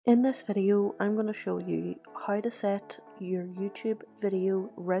In this video, I'm going to show you how to set your YouTube video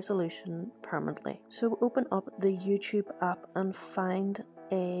resolution permanently. So open up the YouTube app and find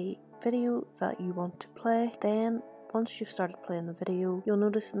a video that you want to play. Then once you've started playing the video, you'll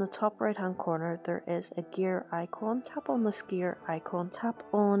notice in the top right hand corner there is a gear icon. Tap on this gear icon, tap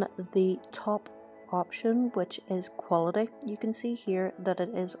on the top option, which is quality. You can see here that it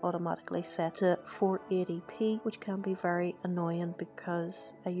is automatically set to 480p, which can be very annoying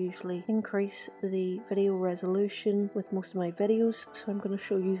because I usually increase the video resolution with most of my videos, so I'm going to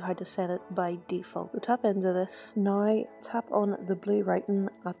show you how to set it by default. So tap into this. Now tap on the blue writing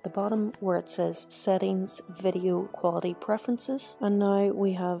at the bottom where it says settings, video quality preferences, and now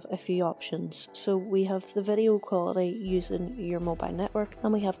we have a few options. So we have the video quality using your mobile network,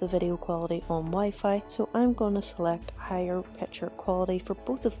 and we have the video quality on Wi-Fi. So I'm going to select higher picture quality for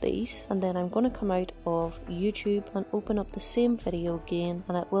both of these, and then I'm going to come out of YouTube and open up the same video again,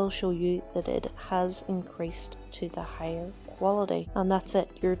 and it will show you that it has increased to the higher quality. And that's it,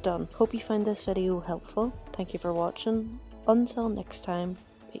 you're done. Hope you find this video helpful. Thank you for watching. Until next time,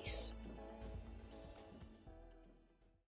 peace.